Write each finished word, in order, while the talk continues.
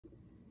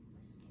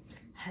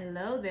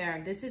Hello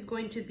there. This is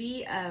going to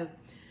be a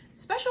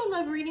special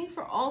love reading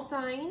for all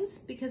signs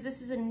because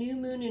this is a new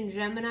moon in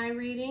Gemini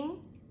reading.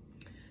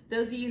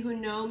 Those of you who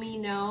know me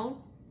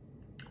know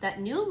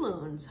that new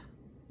moons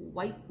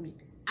wipe me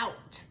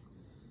out.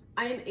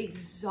 I am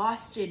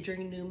exhausted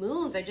during new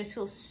moons. I just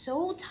feel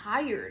so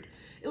tired.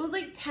 It was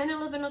like 10,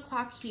 11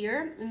 o'clock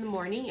here in the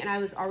morning and I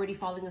was already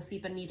falling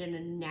asleep and needed a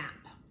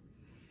nap.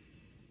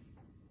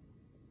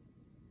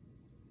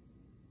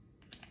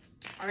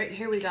 All right,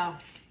 here we go.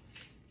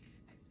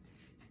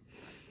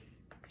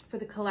 For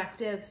the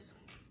collectives,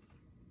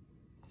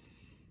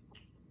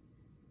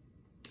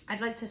 I'd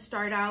like to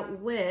start out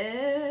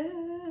with,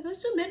 let's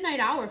do Midnight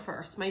Hour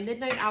first. My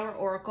Midnight Hour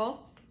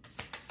Oracle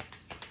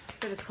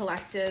for the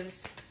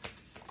collectives.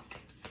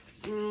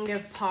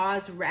 Give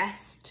pause,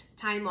 rest,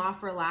 time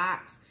off,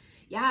 relax.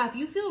 Yeah, if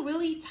you feel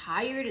really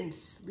tired and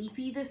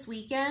sleepy this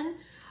weekend,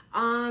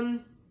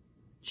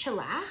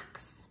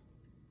 chillax.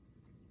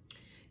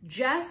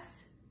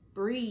 Just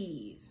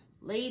breathe.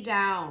 Lay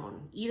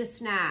down, eat a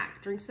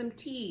snack, drink some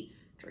tea,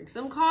 drink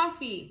some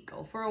coffee,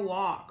 go for a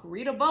walk,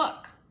 read a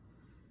book.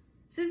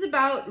 This is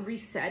about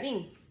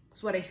resetting.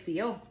 That's what I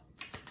feel.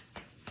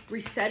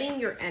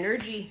 Resetting your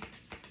energy.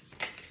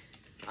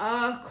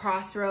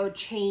 Crossroad,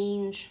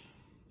 change.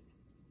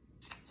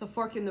 It's a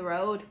fork in the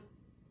road.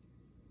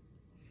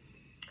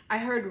 I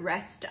heard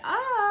rest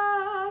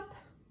up.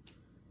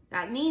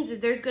 That means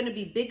that there's going to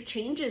be big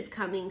changes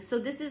coming. So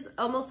this is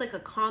almost like a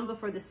calm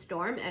before the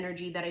storm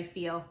energy that I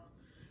feel.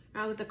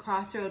 Now with the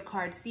crossroad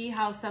card, see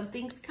how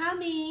something's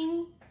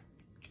coming.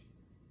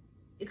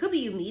 It could be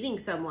you meeting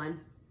someone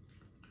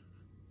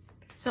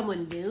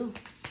new.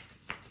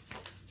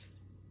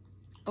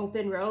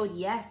 Open road,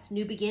 yes,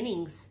 new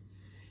beginnings.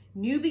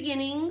 New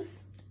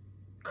beginnings,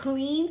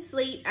 clean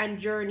slate and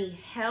journey.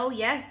 Hell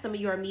yes, some of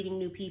you are meeting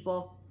new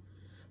people.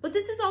 But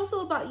this is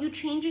also about you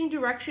changing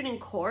direction and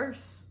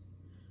course.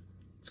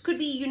 This could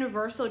be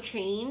universal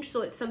change,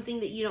 so it's something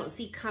that you don't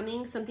see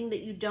coming, something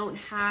that you don't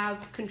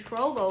have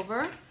control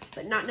over,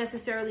 but not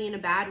necessarily in a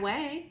bad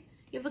way.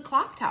 You have the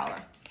clock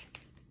tower.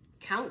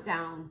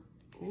 Countdown.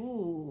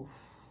 Ooh.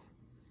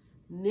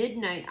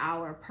 Midnight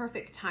hour.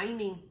 Perfect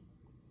timing.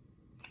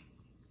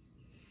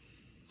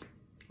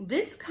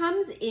 This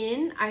comes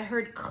in, I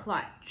heard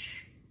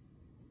clutch.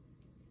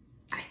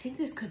 I think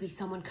this could be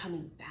someone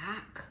coming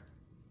back.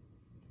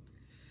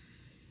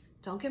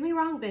 Don't get me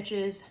wrong,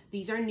 bitches.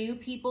 These are new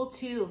people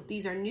too.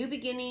 These are new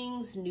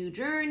beginnings, new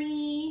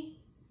journey,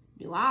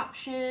 new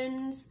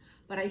options.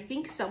 But I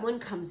think someone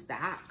comes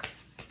back.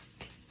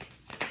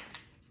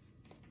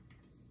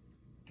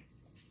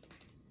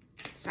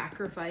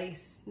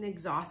 Sacrifice,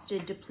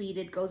 exhausted,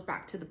 depleted, goes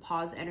back to the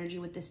pause energy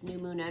with this new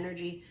moon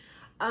energy.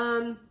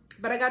 But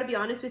I gotta be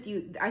honest with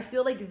you, I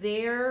feel like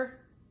they're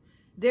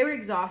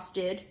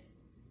exhausted.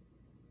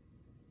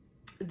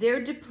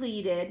 They're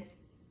depleted.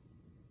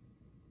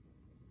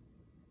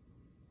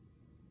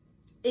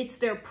 It's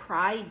their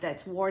pride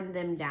that's worn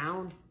them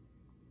down.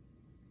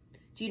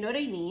 Do you know what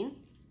I mean?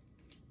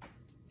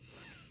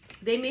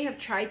 They may have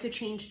tried to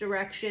change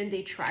direction.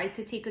 They tried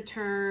to take a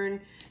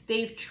turn.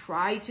 They've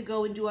tried to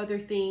go and do other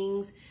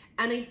things.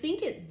 And I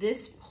think at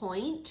this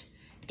point,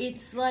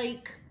 it's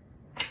like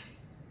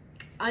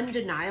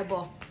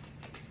undeniable.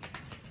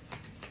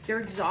 They're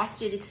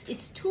exhausted.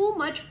 It's too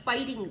much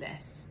fighting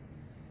this.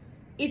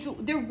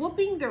 They're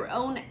whooping their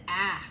own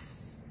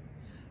ass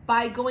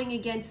by going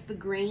against the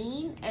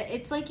grain.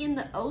 It's like in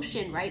the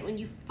ocean, right? When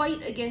you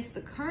fight against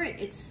the current,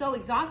 it's so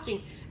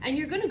exhausting and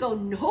you're gonna go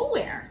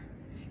nowhere.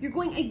 You're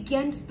going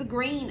against the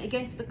grain,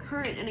 against the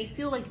current, and I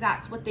feel like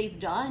that's what they've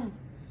done.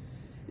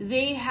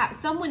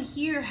 Someone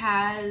here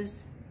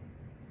has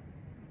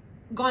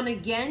gone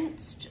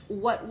against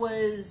what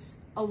was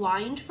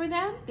aligned for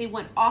them. They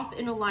went off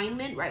in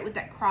alignment, right, with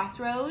that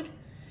crossroad,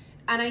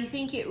 and I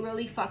think it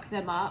really fucked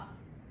them up.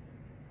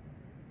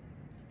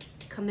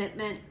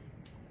 Commitment.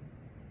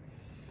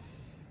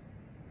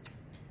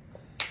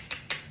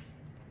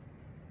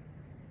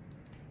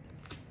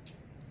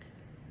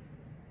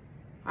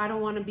 I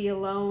don't want to be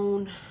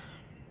alone.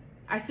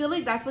 I feel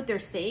like that's what they're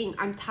saying.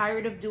 I'm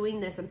tired of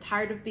doing this. I'm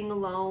tired of being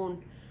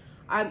alone.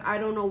 I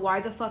don't know why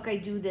the fuck I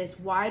do this.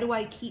 Why do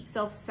I keep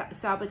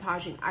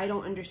self-sabotaging? I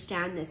don't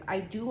understand this.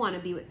 I do want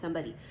to be with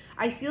somebody.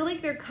 I feel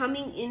like they're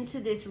coming into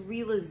this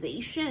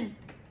realization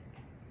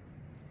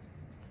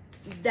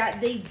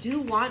that they do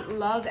want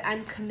love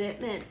and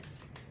commitment.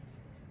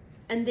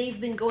 And they've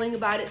been going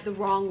about it the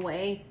wrong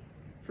way.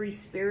 Free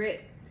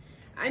spirit.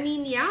 I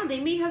mean, yeah, they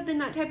may have been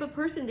that type of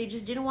person. They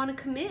just didn't want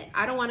to commit.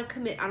 I don't want to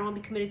commit. I don't want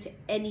to be committed to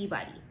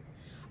anybody.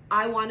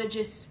 I want to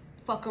just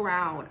fuck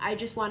around. I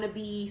just want to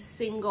be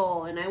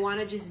single and I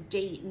want to just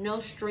date. No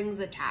strings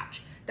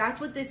attached. That's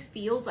what this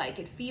feels like.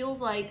 It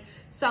feels like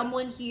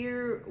someone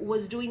here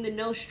was doing the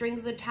no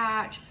strings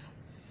attached,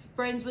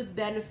 friends with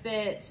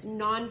benefits,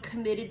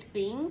 non-committed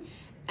thing.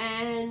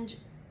 And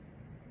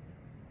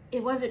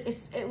it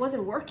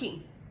wasn't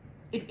working.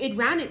 It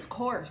ran its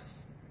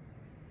course.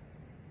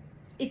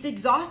 It's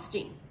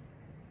exhausting.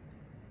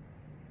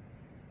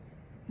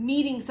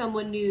 meeting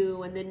someone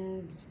new and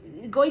then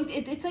going,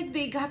 it's like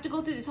they have to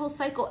go through this whole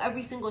cycle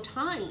every single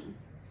time.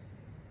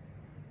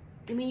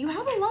 I mean, you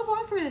have a love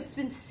offer that's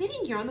been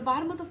sitting here on the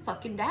bottom of the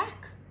fucking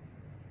deck.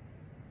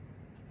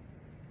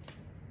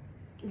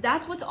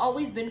 That's what's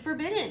always been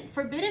forbidden.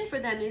 Forbidden for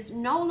them is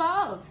no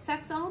love,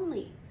 sex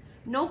only,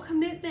 no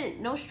commitment,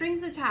 no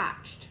strings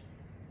attached.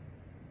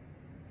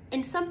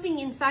 And something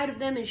inside of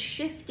them is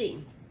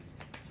shifting.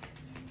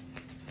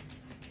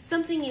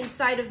 Something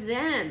inside of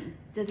them,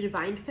 the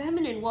divine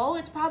feminine, well,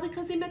 it's probably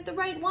because they met the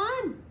right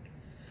one.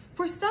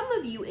 For some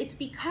of you, it's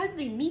because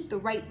they meet the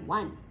right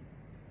one.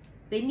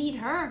 They meet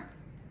her.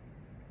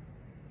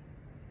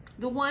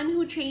 The one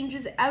who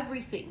changes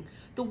everything.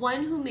 The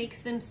one who makes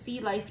them see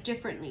life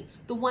differently.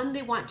 The one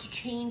they want to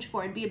change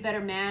for and be a better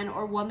man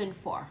or woman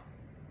for.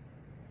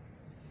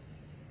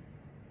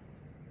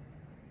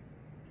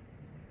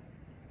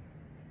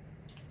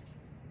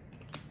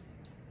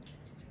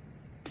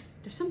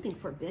 There's something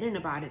forbidden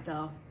about it,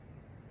 though.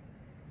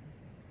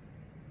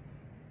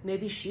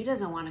 Maybe she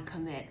doesn't want to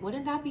commit.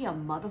 Wouldn't that be a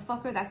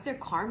motherfucker? That's their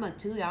karma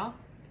too, y'all.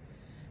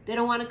 They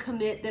don't want to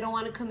commit. They don't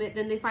want to commit.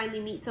 Then they finally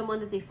meet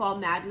someone that they fall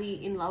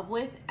madly in love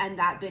with, and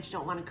that bitch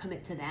don't want to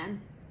commit to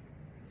them.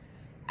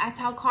 That's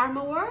how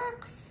karma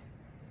works.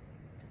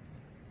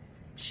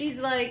 She's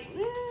like,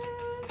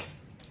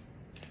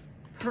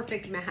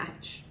 perfect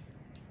match.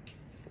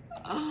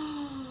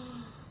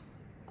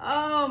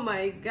 Oh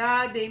my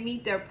God, they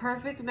meet their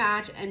perfect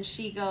match, and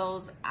she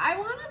goes, I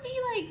want to be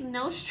like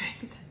no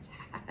strings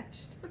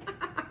attached.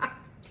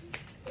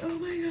 Oh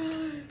my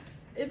God.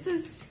 It's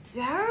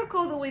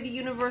hysterical the way the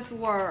universe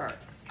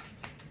works.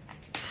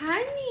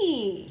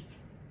 Honey.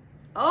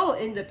 Oh,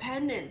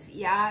 independence.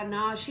 Yeah,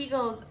 no, she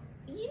goes,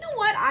 you know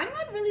what? I'm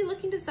not really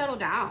looking to settle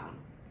down.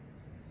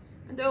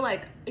 And they're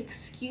like,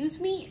 excuse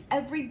me?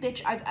 Every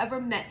bitch I've ever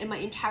met in my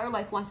entire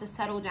life wants to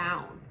settle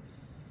down.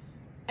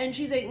 And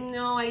she's like,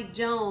 no, I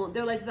don't.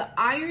 They're like, the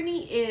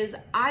irony is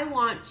I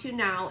want to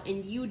now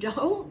and you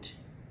don't.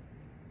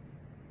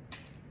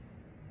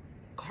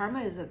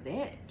 Karma is a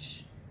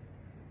bitch.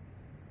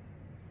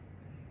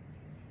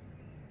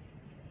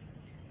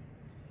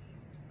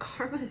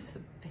 Karma is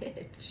a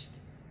bitch.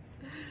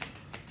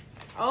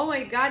 Oh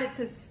my God, it's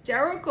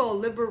hysterical.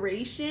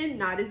 Liberation.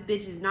 Nah, this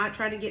bitch is not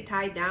trying to get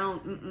tied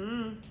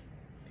down.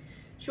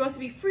 She wants to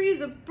be free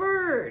as a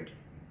bird.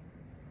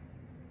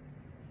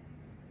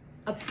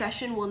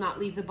 Obsession will not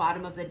leave the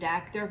bottom of the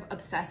deck. They're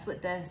obsessed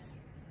with this.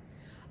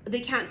 They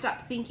can't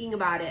stop thinking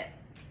about it.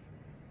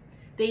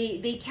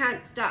 They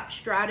can't stop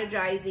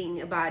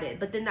strategizing about it.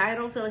 But then I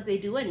don't feel like they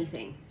do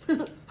anything.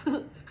 You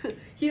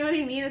know what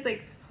I mean? It's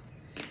like,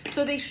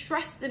 so they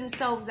stress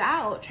themselves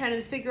out trying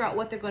to figure out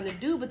what they're going to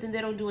do, but then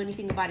they don't do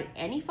anything about it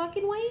any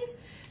fucking ways.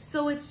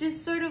 So it's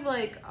just sort of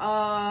like,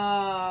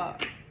 so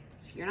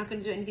you're not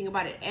going to do anything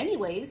about it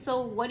anyways.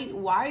 So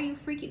why are you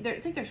freaking?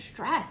 It's like they're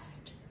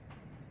stressed.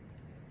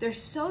 They're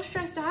so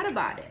stressed out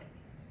about it.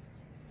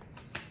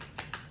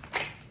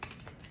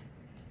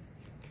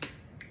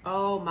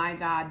 Oh my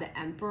God, the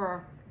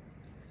Emperor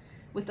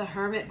with the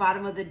Hermit,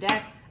 bottom of the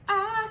deck.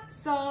 I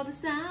saw the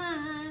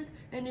signs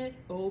and it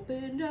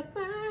opened up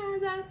my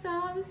eyes. I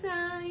saw the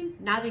sign.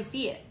 Now they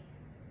see it.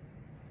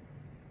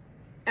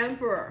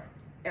 Emperor,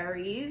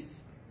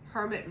 Aries,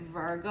 Hermit,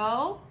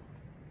 Virgo.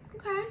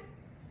 Okay.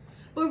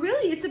 But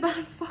really, it's about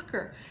a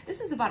fucker.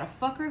 This is about a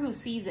fucker who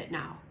sees it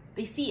now.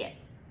 They see it.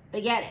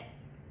 They get it.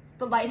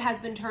 The light has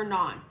been turned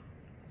on.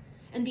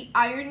 And the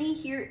irony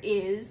here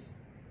is,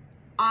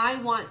 I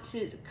want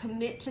to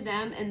commit to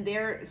them, and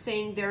they're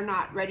saying they're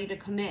not ready to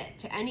commit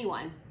to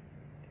anyone.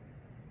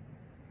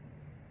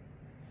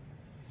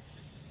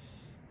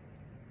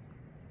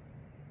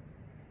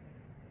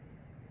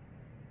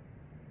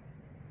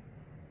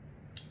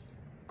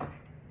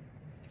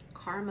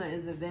 Karma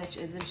is a bitch,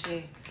 isn't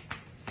she?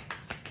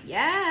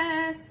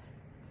 Yes.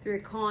 3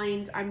 of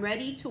coins. I'm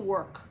ready to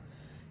work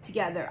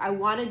together. I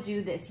want to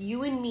do this.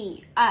 You and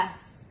me,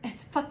 us.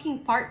 It's fucking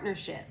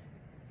partnership.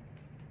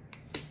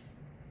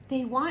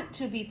 They want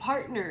to be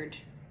partnered.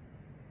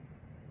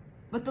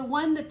 But the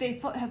one that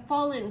they have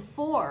fallen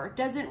for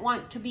doesn't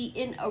want to be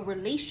in a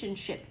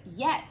relationship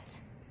yet.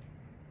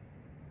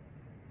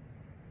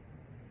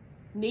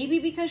 Maybe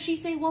because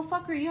she's saying, well,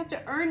 fucker, you have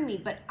to earn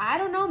me. But I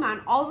don't know,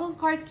 man. All those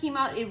cards came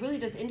out. It really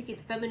does indicate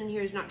the feminine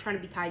here is not trying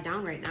to be tied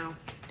down right now.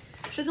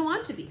 She doesn't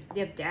want to be. They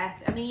have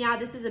death. I mean, yeah,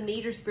 this is a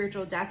major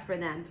spiritual death for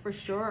them, for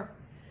sure.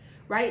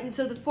 Right? And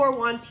so the 4 of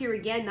Wands here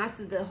again, that's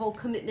the whole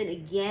commitment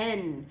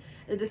again.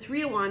 The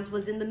 3 of Wands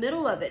was in the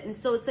middle of it. And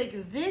so it's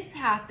like this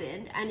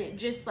happened and it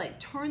just like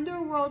turned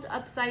their world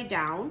upside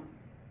down.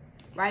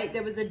 Right?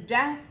 There was a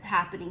death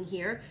happening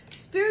here.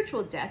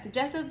 Spiritual death, the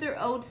death of their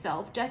old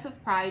self, death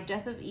of pride,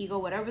 death of ego,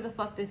 whatever the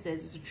fuck this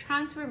is. It's a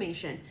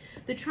transformation.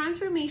 The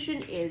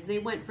transformation is they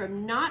went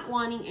from not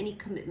wanting any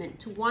commitment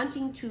to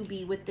wanting to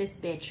be with this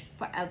bitch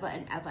forever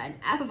and ever and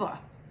ever.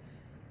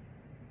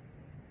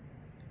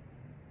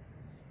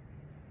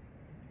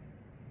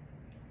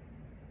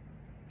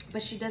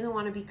 But she doesn't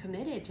want to be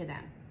committed to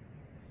them.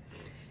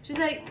 She's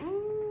like,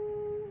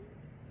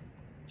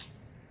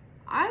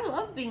 I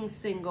love being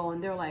single.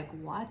 And they're like,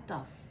 what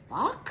the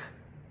fuck?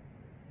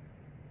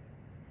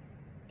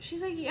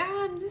 She's like, yeah,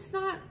 I'm just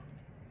not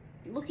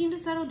looking to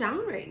settle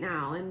down right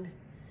now. I'm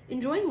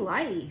enjoying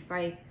life.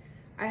 I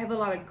have a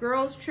lot of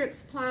girls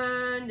trips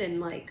planned, and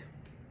like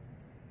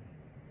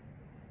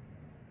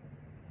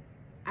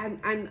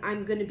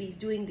I'm gonna be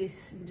doing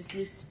this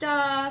new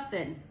stuff,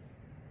 and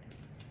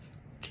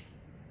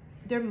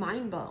they're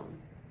mind blown.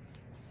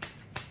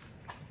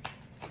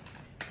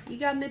 You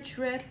got me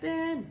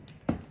tripping,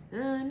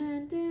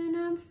 and then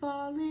I'm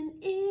falling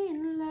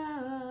in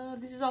love.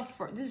 This is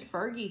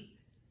Fergie.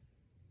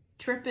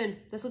 Tripping.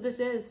 That's what this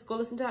is. Go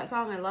listen to that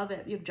song. I love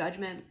it. You have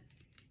judgment.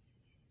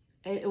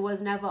 It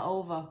was never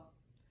over.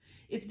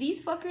 If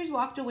these fuckers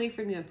walked away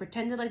from you and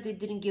pretended like they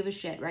didn't give a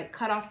shit, right?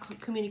 Cut off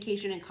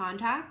communication and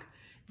contact,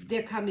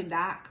 they're coming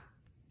back.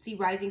 See,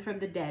 rising from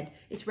the dead.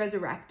 It's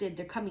resurrected.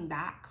 They're coming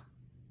back.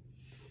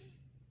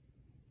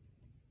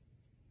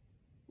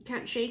 You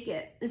can't shake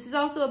it. This is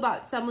also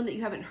about someone that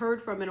you haven't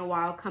heard from in a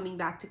while coming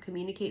back to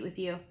communicate with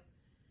you.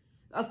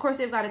 Of course,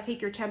 they've got to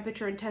take your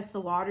temperature and test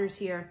the waters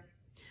here.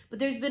 But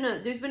there's been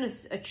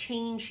a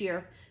change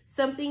here.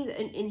 Something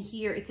in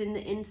here, it's in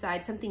the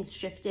inside. Something's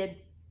shifted.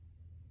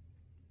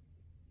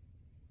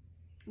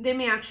 They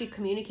may actually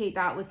communicate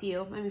that with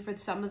you. I mean, for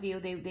some of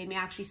you, they may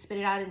actually spit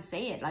it out and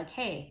say it. Like,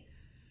 hey,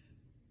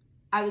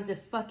 I was a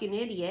fucking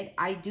idiot.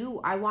 I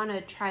want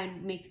to try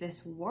and make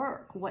this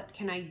work. What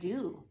can I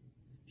do?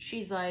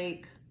 She's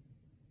like,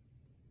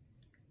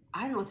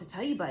 I don't know what to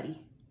tell you, buddy.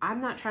 I'm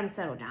not trying to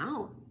settle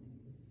down.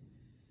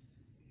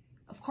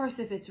 Of course,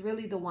 if it's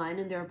really the one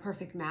and they're a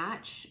perfect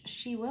match,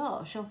 she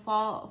will. She'll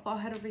fall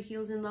head over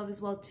heels in love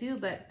as well too.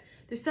 But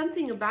there's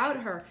something about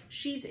her.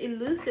 She's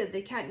elusive.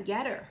 They can't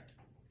get her.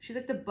 She's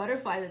like the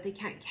butterfly that they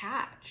can't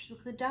catch. Look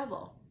at the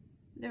devil.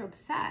 They're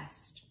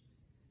obsessed.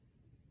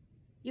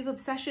 You have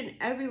obsession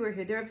everywhere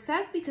here. They're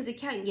obsessed because they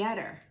can't get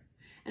her.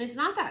 And it's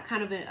not that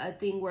kind of a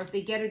thing where if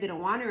they get her, they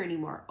don't want her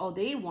anymore. Oh,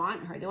 they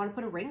want her. They want to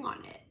put a ring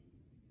on it.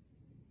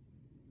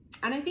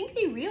 And I think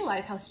they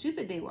realize how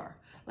stupid they were.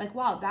 Like,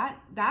 wow,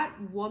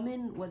 that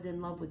woman was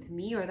in love with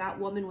me, or that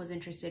woman was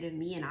interested in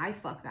me, and I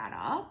fucked that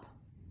up.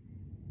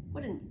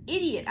 What an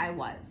idiot I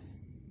was.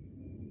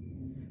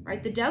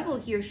 Right? The devil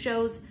here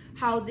shows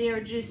how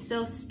they're just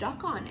so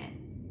stuck on it.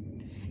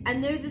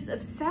 And there's this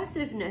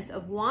obsessiveness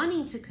of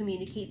wanting to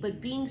communicate,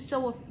 but being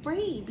so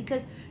afraid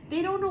because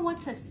they don't know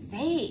what to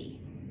say.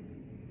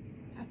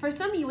 For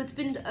some of you, it's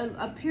been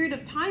a period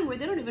of time where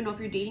they don't even know if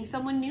you're dating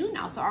someone new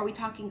now. So are we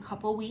talking a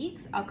couple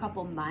weeks, a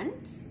couple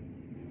months?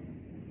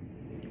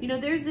 You know,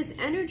 there's this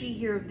energy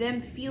here of them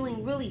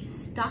feeling really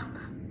stuck.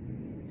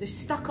 They're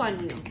stuck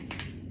on you.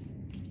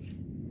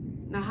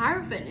 The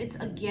Hierophant, it's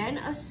again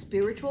a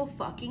spiritual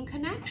fucking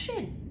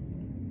connection.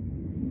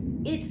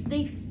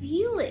 They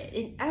feel it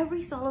in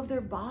every cell of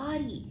their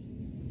body.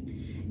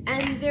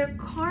 And their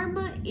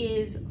karma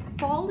is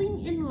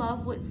falling in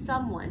love with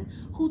someone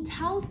who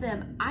tells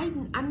them,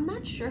 I'm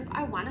not sure if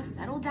I want to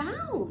settle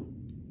down.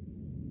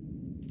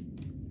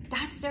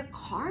 That's their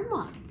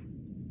karma.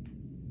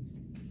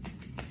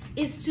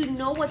 Is to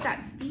know what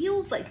that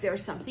feels like.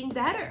 There's something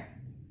better.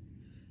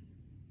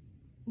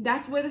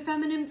 That's where the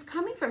feminine's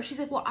coming from. She's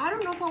like, well, I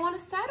don't know if I want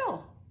to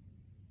settle.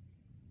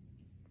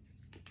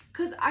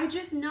 Because I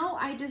just know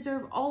I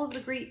deserve all of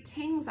the great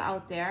things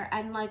out there.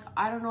 And like,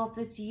 I don't know if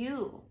it's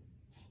you.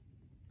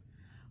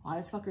 Wow,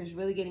 this fucker is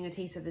really getting a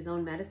taste of his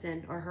own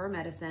medicine or her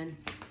medicine.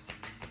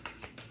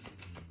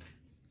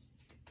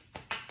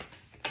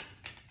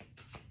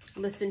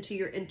 Listen to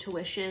your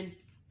intuition.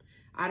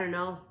 I don't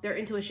know. Their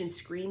intuition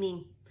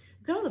screaming.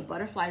 Look at all the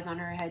butterflies on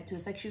her head too.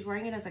 It's like she's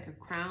wearing it as like a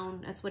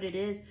crown. That's what it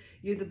is.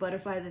 You're the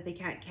butterfly that they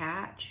can't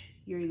catch.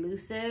 You're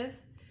elusive.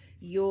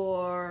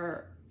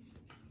 You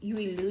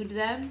elude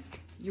them.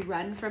 You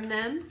run from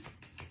them.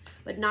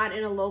 But not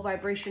in a low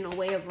vibrational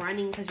way of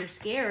running because you're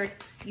scared.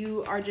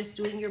 You are just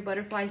doing your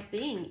butterfly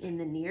thing in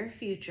the near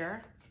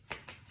future.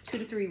 2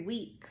 to 3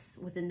 weeks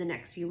within the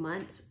next few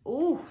months.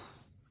 Ooh.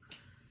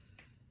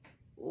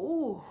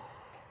 Ooh.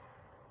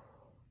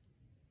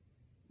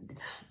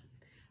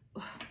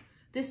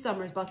 This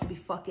summer is about to be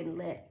fucking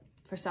lit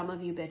for some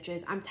of you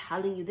bitches. I'm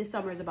telling you, this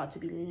summer is about to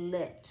be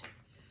lit.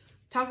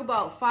 Talk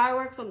about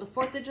fireworks on the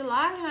 4th of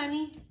July,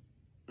 honey.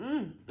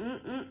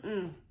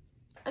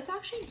 Let's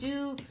actually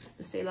do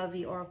the C'est La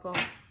Vie Oracle.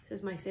 This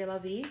is my C'est La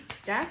Vie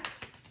deck.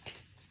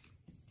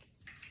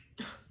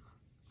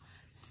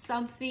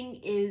 Something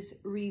is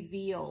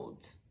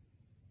revealed.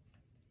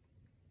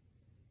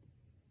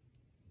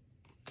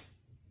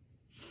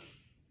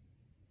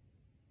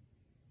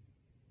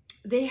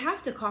 They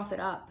have to cough it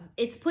up.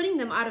 It's putting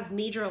them out of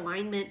major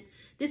alignment.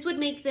 This would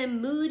make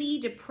them moody,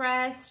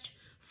 depressed,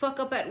 fuck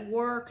up at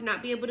work,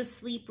 not be able to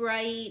sleep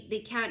right. They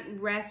can't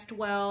rest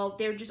well.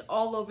 They're just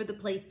all over the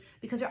place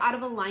because they're out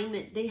of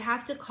alignment. They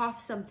have to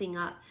cough something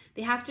up.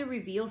 They have to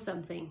reveal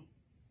something.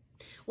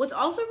 What's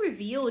also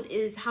revealed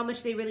is how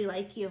much they really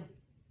like you.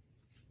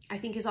 I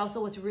think is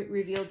also what's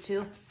revealed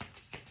too.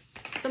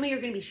 Some of you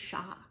are going to be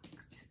shocked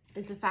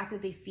at the fact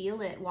that they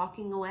feel it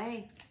walking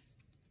away.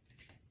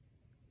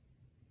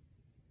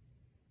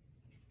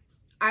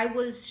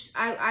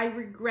 I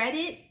regret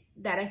it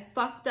that I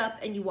fucked up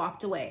and you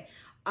walked away.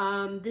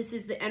 This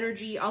is the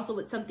energy also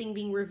with something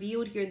being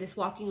revealed here in this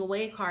walking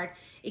away card.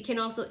 It can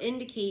also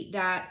indicate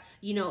that,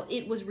 you know,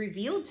 it was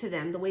revealed to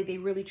them the way they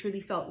really truly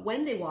felt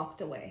when they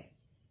walked away.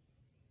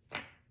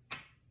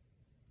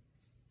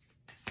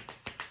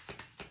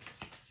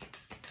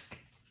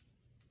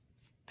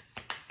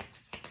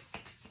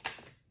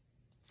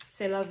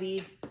 C'est la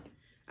vie.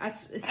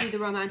 See the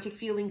romantic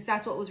feelings.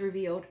 That's what was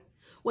revealed.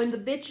 When the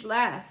bitch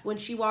left, when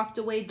she walked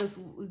away,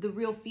 the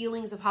real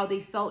feelings of how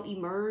they felt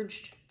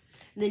emerged.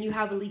 And then you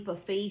have a leap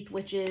of faith,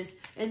 which is,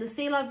 and the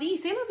c'est la vie.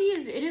 C'est la vie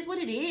is, it is what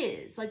it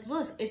is. Like,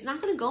 look, it's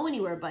not going to go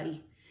anywhere,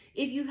 buddy.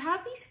 If you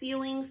have these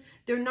feelings,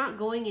 they're not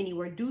going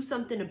anywhere. Do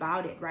something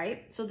about it,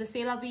 right? So the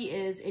c'est la vie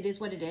is, it is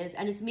what it is.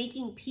 And it's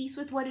making peace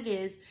with what it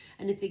is.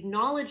 And it's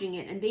acknowledging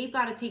it. And they've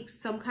got to take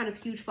some kind of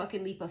huge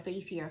fucking leap of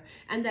faith here.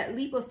 And that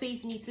leap of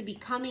faith needs to be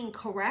coming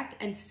correct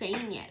and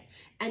saying it.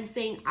 And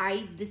saying,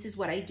 this is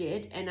what I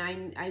did.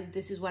 And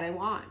this is what I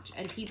want.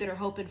 And keep it or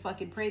hope and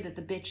fucking pray that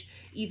the bitch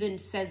even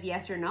says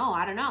yes or no.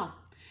 I don't know.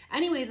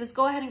 Anyways, let's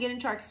go ahead and get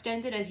into our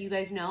extended. As you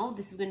guys know,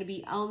 this is going to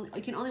be,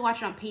 you can only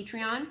watch it on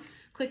Patreon.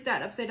 Click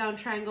that upside down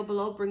triangle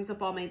below, brings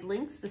up all my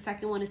links. The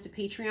second one is to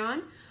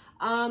Patreon.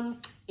 On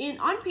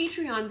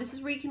Patreon, this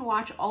is where you can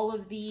watch all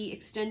of the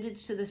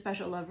extendeds to the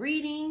special love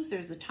readings.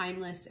 There's the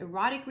timeless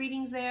erotic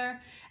readings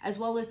there, as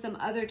well as some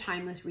other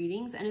timeless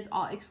readings, and it's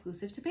all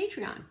exclusive to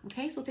Patreon.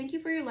 Okay, so thank you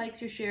for your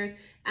likes, your shares,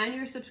 and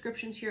your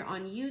subscriptions here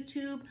on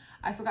YouTube.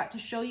 I forgot to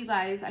show you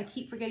guys, I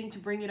keep forgetting to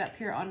bring it up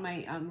here on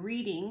my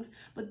readings,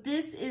 but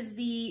this is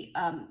the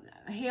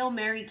Hail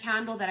Mary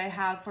candle that I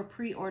have for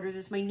pre-orders.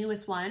 It's my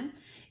newest one.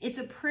 It's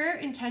a prayer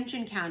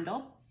intention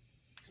candle.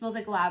 It smells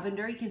like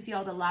lavender. You can see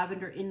all the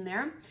lavender in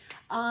there.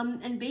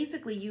 And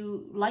basically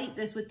you light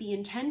this with the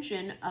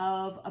intention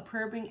of a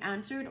prayer being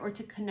answered or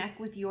to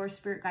connect with your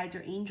spirit guides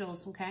or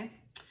angels, okay?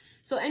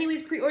 So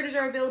anyways, pre-orders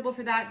are available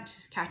for that.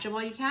 Just catch them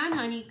while you can,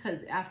 honey,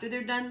 because after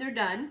they're done, they're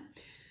done.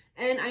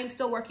 And I'm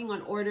still working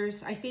on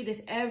orders. I say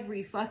this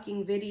every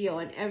fucking video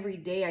and every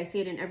day. I say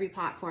it in every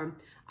platform.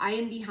 I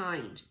am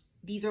behind.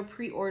 These are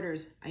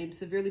pre-orders. I am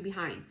severely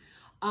behind.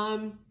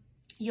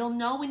 You'll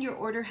know when your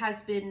order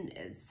has been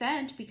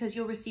sent because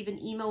you'll receive an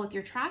email with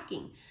your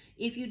tracking.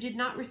 If you did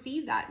not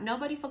receive that,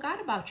 nobody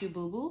forgot about you,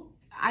 boo-boo.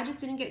 I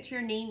just didn't get to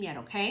your name yet,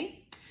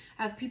 okay?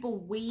 I have people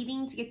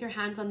waiting to get their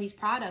hands on these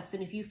products.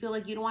 And if you feel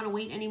like you don't want to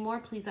wait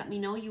anymore, please let me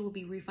know. You will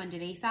be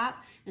refunded ASAP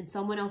and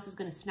someone else is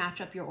going to snatch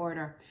up your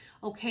order.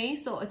 Okay,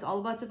 so it's all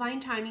about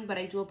divine timing, but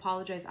I do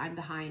apologize. I'm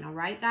behind. All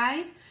right,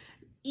 guys?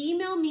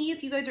 Email me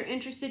if you guys are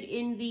interested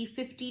in the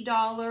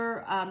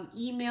 $50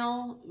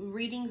 email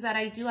readings that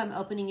I do. I'm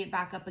opening it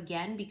back up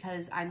again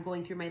because I'm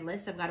going through my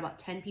list. I've got about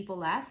 10 people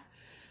left.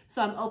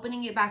 So I'm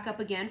opening it back up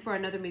again for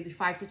another maybe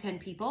 5 to 10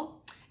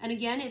 people. And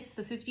again, it's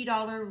the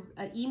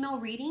 $50 email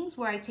readings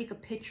where I take a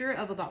picture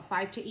of about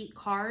 5 to 8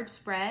 cards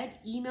spread,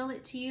 email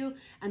it to you,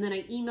 and then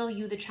I email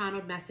you the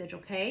channeled message,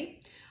 okay?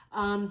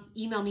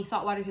 Email me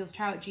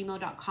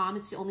saltwaterhealstarot@gmail.com.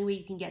 It's the only way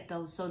you can get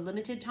those. So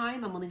limited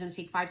time. I'm only going to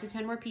take 5 to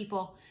 10 more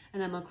people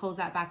and then I'm going to close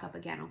that back up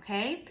again.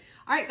 Okay.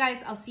 All right,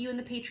 guys, I'll see you in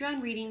the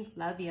Patreon reading.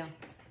 Love you.